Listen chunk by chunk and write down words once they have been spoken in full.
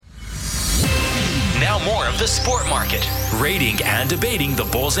more of the sport market, rating and debating the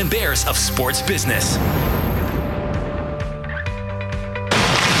bulls and bears of sports business. Back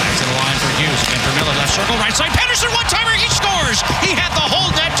to the line for Hughes. And for Miller, left circle, right side. Pedersen, one-timer, he scores! He had the whole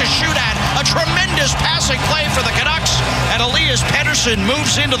net to shoot at. A tremendous passing play for the Canucks. And Elias Pettersson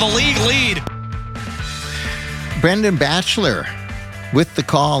moves into the league lead. Brendan Batchelor with the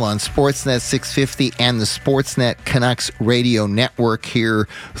call on Sportsnet 650 and the Sportsnet Canucks radio network here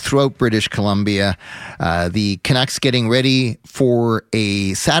throughout British Columbia. The Canucks getting ready for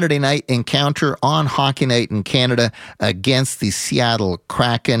a Saturday night encounter on Hockey Night in Canada against the Seattle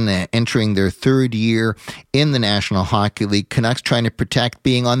Kraken, entering their third year in the National Hockey League. Canucks trying to protect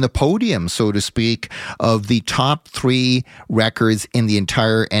being on the podium, so to speak, of the top three records in the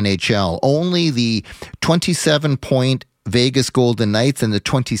entire NHL. Only the 27-point Vegas Golden Knights and the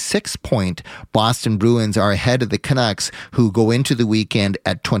 26-point Boston Bruins are ahead of the Canucks, who go into the weekend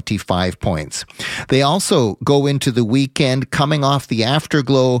at 25 points. They also go into the weekend coming off the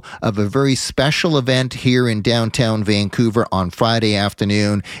afterglow of a very special event here in downtown Vancouver on Friday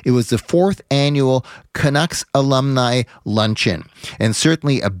afternoon. It was the 4th annual Canucks Alumni Luncheon, and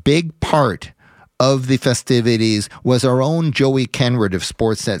certainly a big part of the festivities was our own Joey Kenward of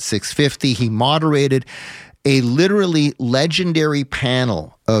Sportsnet 650. He moderated a literally legendary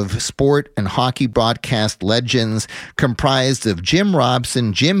panel of sport and hockey broadcast legends comprised of Jim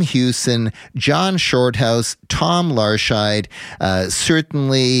Robson, Jim Hewson, John Shorthouse, Tom Larscheid,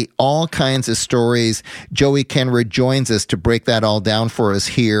 certainly all kinds of stories. Joey Kenward joins us to break that all down for us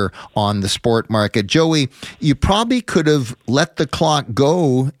here on the Sport Market. Joey, you probably could have let the clock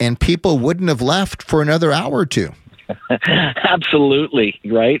go and people wouldn't have left for another hour or two. Absolutely,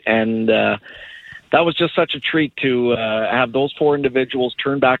 right? And that was just such a treat to have those four individuals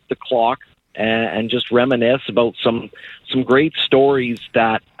turn back the clock and just reminisce about some great stories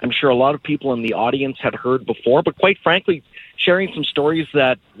that I'm sure a lot of people in the audience had heard before, but quite frankly, sharing some stories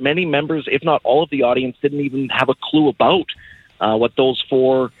that many members, if not all of the audience, didn't even have a clue about what those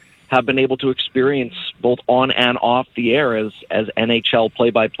four have been able to experience both on and off the air as NHL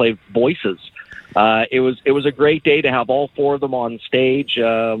play-by-play voices. It was a great day to have all four of them on stage,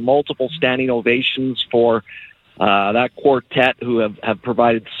 multiple standing ovations for that quartet who have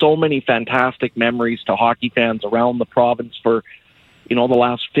provided so many fantastic memories to hockey fans around the province for, the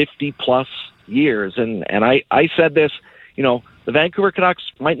last 50 plus years. And I said this, the Vancouver Canucks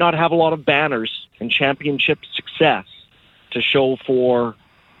might not have a lot of banners and championship success to show for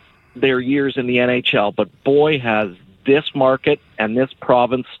their years in the NHL, but boy, has this market and this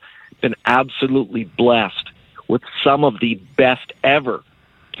province been absolutely blessed with some of the best ever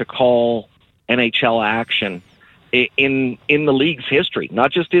to call NHL action in the league's history,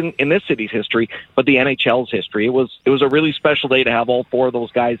 not just in this city's history, but the NHL's history. It was a really special day to have all four of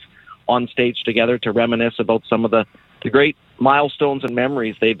those guys on stage together to reminisce about some of the great milestones and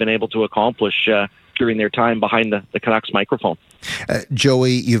memories they've been able to accomplish during their time behind the Canucks microphone.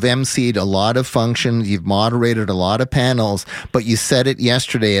 Joey, you've emceed a lot of functions, you've moderated a lot of panels, but you said it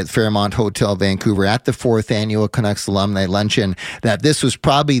yesterday at Fairmont Hotel Vancouver at the 4th annual Canucks Alumni Luncheon that this was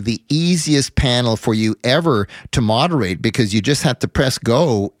probably the easiest panel for you ever to moderate because you just had to press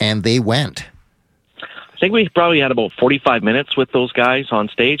go and they went. I think we probably had about 45 minutes with those guys on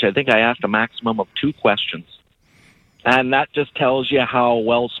stage. I think I asked a maximum of 2 questions. And that just tells you how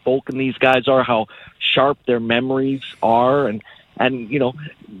well-spoken these guys are, how sharp their memories are. And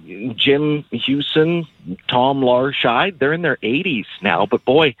Jim Hewson, Tom Larscheid, they're in their 80s now. But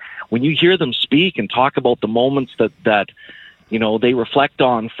boy, when you hear them speak and talk about the moments that they reflect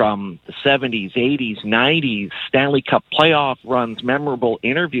on from the 70s, 80s, 90s, Stanley Cup playoff runs, memorable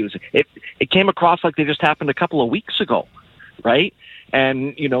interviews, it came across like they just happened a couple of weeks ago, right?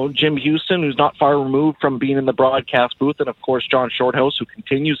 And, Jim Hewson, who's not far removed from being in the broadcast booth, and, of course, John Shorthouse, who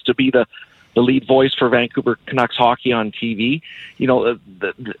continues to be the lead voice for Vancouver Canucks hockey on TV.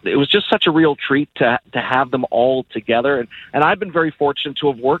 It was just such a real treat to have them all together. And I've been very fortunate to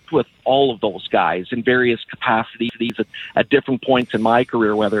have worked with all of those guys in various capacities at different points in my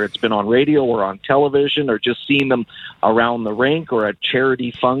career, whether it's been on radio or on television or just seeing them around the rink or at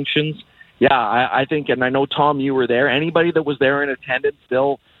charity functions. Yeah, I think, and I know, Tom, you were there. Anybody that was there in attendance,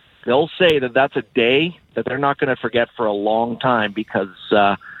 they'll say that that's a day that they're not going to forget for a long time because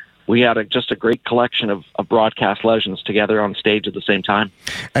we had just a great collection of broadcast legends together on stage at the same time.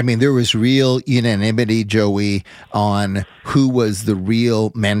 I mean, there was real unanimity, Joey, on who was the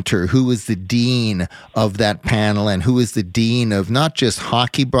real mentor, who was the dean of that panel, and who is the dean of not just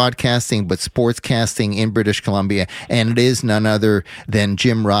hockey broadcasting, but sportscasting in British Columbia. And it is none other than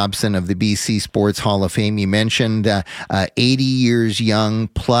Jim Robson of the BC Sports Hall of Fame. You mentioned 80 years young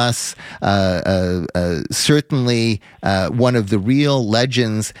plus, certainly one of the real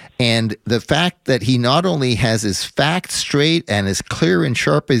legends. And the fact that he not only has his facts straight and as clear and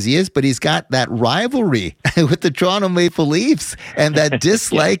sharp as he is, but he's got that rivalry with the Toronto Maple Leafs and that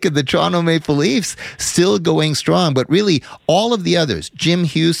dislike of the Toronto Maple Leafs still going strong. But really, all of the others, Jim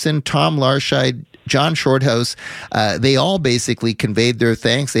Houston, Tom Larscheid, John Shorthouse, they all basically conveyed their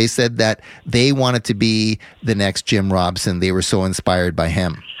thanks. They said that they wanted to be the next Jim Robson. They were so inspired by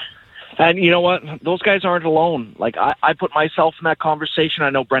him. And you know what? Those guys aren't alone. Like, I put myself in that conversation. I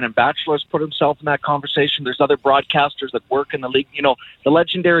know Brennan Batchelor's put himself in that conversation. There's other broadcasters that work in the league. You know, the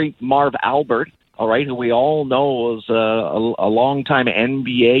legendary Marv Albert, all right, who we all know was a long-time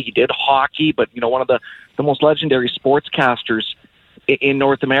NBA. He did hockey, but, you know, one of the most legendary sportscasters in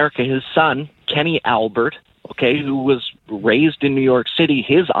North America. His son, Kenny Albert, okay, who was raised in New York City,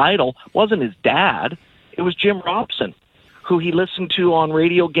 his idol wasn't his dad. It was Jim Robson, who he listened to on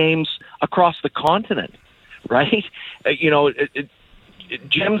radio games across the continent, right?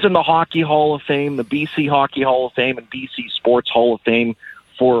 Jim's in the Hockey Hall of Fame, the BC Hockey Hall of Fame, and BC Sports Hall of Fame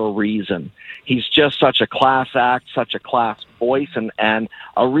for a reason. He's just such a class act, such a class voice, and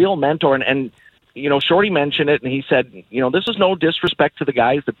a real mentor. And you know, Shorty mentioned it, and he said, you know, this is no disrespect to the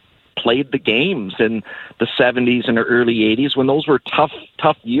guys that played the games in the 70s and early 80s when those were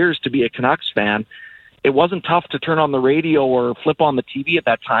tough years to be a Canucks fan. It wasn't tough to turn on the radio or flip on the TV at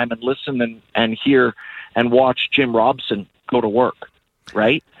that time and listen and hear and watch Jim Robson go to work,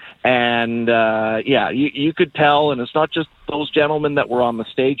 right? And, you could tell, and it's not just those gentlemen that were on the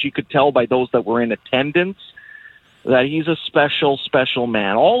stage. You could tell by those that were in attendance that he's a special, special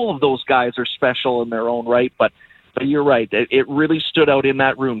man. All of those guys are special in their own right, but you're right. It really stood out in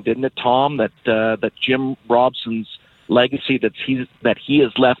that room, didn't it, Tom, that Jim Robson's legacy that he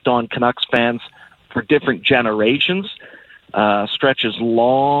has left on Canucks fans for different generations stretches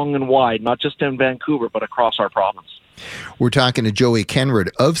long and wide, not just in Vancouver, but across our province. We're talking to Joey Kenward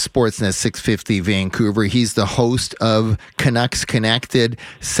of Sportsnet 650 Vancouver. He's the host of Canucks Connected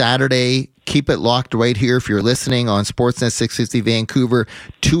Saturday. Keep it locked right here if you're listening on Sportsnet 650 Vancouver.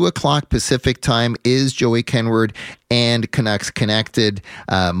 2 o'clock Pacific time is Joey Kenward and Canucks Connected.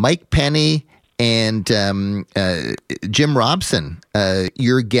 Mike Penny and Jim Robson,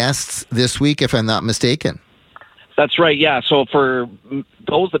 your guests this week, if I'm not mistaken. That's right, yeah. So for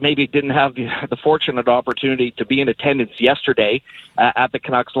those that maybe didn't have the fortunate opportunity to be in attendance yesterday at the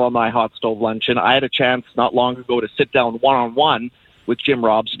Canucks Alumni Hot Stove Luncheon, I had a chance not long ago to sit down one-on-one with Jim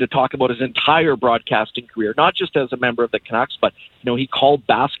Robson to talk about his entire broadcasting career, not just as a member of the Canucks, but, you know, he called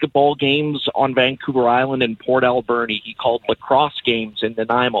basketball games on Vancouver Island in Port Alberni. He called lacrosse games in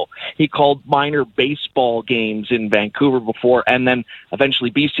Nanaimo. He called minor baseball games in Vancouver before, and then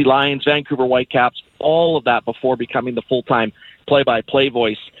eventually BC Lions, Vancouver Whitecaps, all of that before becoming the full-time play-by-play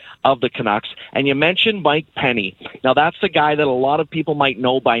voice of the Canucks. And you mentioned Mike Penny. Now, that's the guy that a lot of people might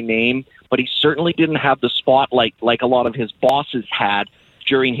know by name, but he certainly didn't have the spotlight like a lot of his bosses had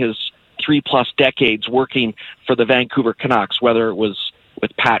during his 3+ decades working for the Vancouver Canucks, whether it was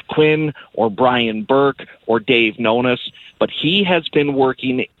with Pat Quinn or Brian Burke or Dave Nonis. But he has been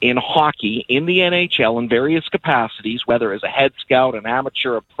working in hockey in the NHL in various capacities, whether as a head scout, an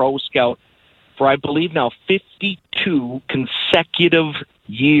amateur, a pro scout, for I believe now 52 consecutive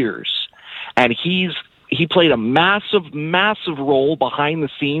years. And he played a massive role behind the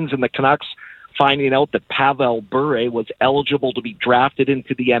scenes in the Canucks finding out that Pavel Bure was eligible to be drafted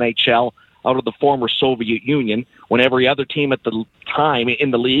into the NHL out of the former Soviet Union, when every other team at the time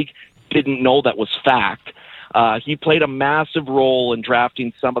in the league didn't know that was fact. He played a massive role in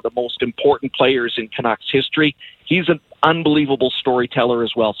drafting some of the most important players in Canucks history. He's an unbelievable storyteller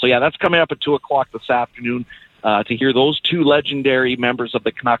as well. So, yeah, that's coming up at 2 o'clock this afternoon to hear those two legendary members of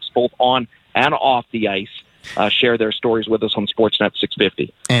the Canucks, both on and off the ice, share their stories with us on Sportsnet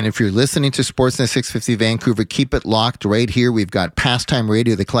 650. And if you're listening to Sportsnet 650 Vancouver, keep it locked right here. We've got Pastime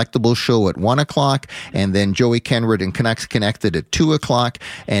Radio, the collectible show at 1 o'clock, and then Joey Kenward and Canucks Connected at 2 o'clock.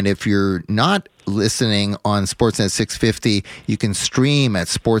 And if you're not listening on Sportsnet 650, you can stream at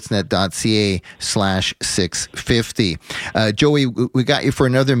sportsnet.ca/650. Joey, we got you for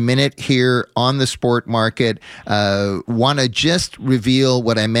another minute here on the sport market. Want to just reveal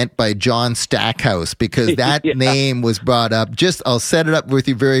what I meant by John Stackhouse, because that name was brought up. I'll set it up with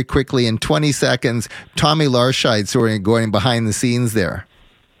you very quickly in 20 seconds. Tommy Larscheid sort of going behind the scenes there.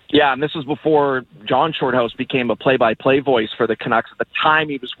 Yeah, and this was before John Shorthouse became a play-by-play voice for the Canucks. At the time,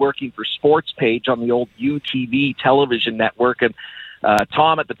 he was working for Sports Page on the old UTV television network, and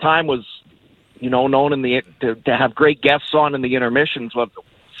Tom at the time was, known to have great guests on in the intermissions. But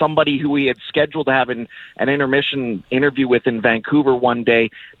somebody who he had scheduled to have an intermission interview with in Vancouver one day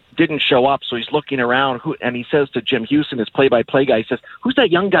didn't show up, so he's looking around, and he says to Jim Houston, his play-by-play guy, he says, "Who's that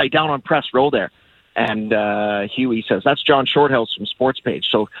young guy down on press row there?" And Huey says, "That's John Shorthouse from Sports Page."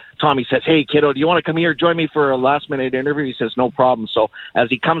 So Tommy says, "Hey, kiddo, do you want to come here, join me for a last-minute interview?" He says, "No problem." So as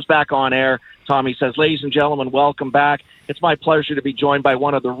he comes back on air, Tommy says, "Ladies and gentlemen, welcome back. It's my pleasure to be joined by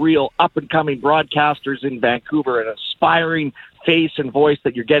one of the real up-and-coming broadcasters in Vancouver, an aspiring face and voice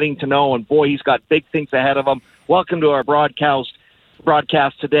that you're getting to know. And boy, he's got big things ahead of him. Welcome to our broadcast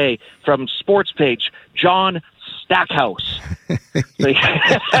today from Sports Page, John Stackhouse."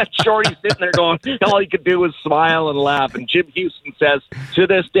 Shorty's sitting there going, all he could do was smile and laugh. And Jim Houston says, to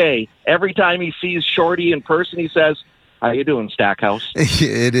this day, every time he sees Shorty in person, he says, "How you doing, Stackhouse?"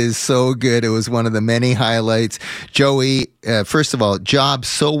 It is so good. It was one of the many highlights. Joey, first of all, job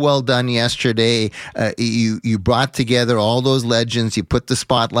so well done yesterday. You brought together all those legends. You put the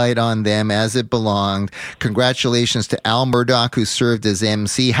spotlight on them as it belonged. Congratulations to Al Murdoch, who served as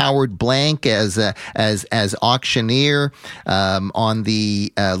MC, Howard Blank as auctioneer on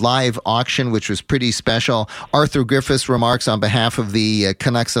the live auction, which was pretty special. Arthur Griffiths' remarks on behalf of the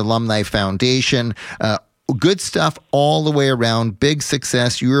Canucks Alumni Foundation. Good stuff all the way around. Big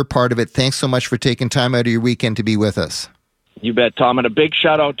success. You were a part of it. Thanks so much for taking time out of your weekend to be with us. You bet, Tom. And a big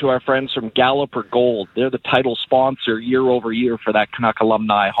shout out to our friends from Galloper Gold. They're the title sponsor year over year for that Canuck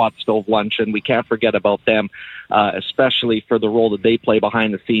Alumni Hot Stove Luncheon. We can't forget about them, especially for the role that they play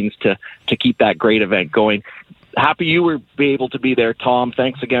behind the scenes to keep that great event going. Happy you were able to be there, Tom.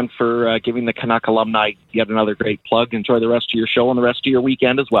 Thanks again for giving the Canuck alumni yet another great plug. Enjoy the rest of your show and the rest of your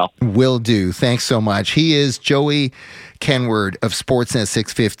weekend as well. Will do. Thanks so much. He is Joey Kenward of Sportsnet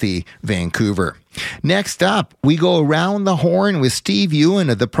 650 Vancouver. Next up, we go around the horn with Steve Ewan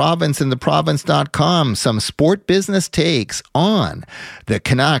of The Province and theprovince.com. Some sport business takes on the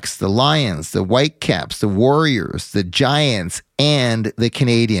Canucks, the Lions, the Whitecaps, the Warriors, the Giants, and the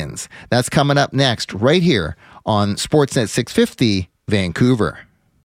Canadiens. That's coming up next right here on Sportsnet 650 Vancouver.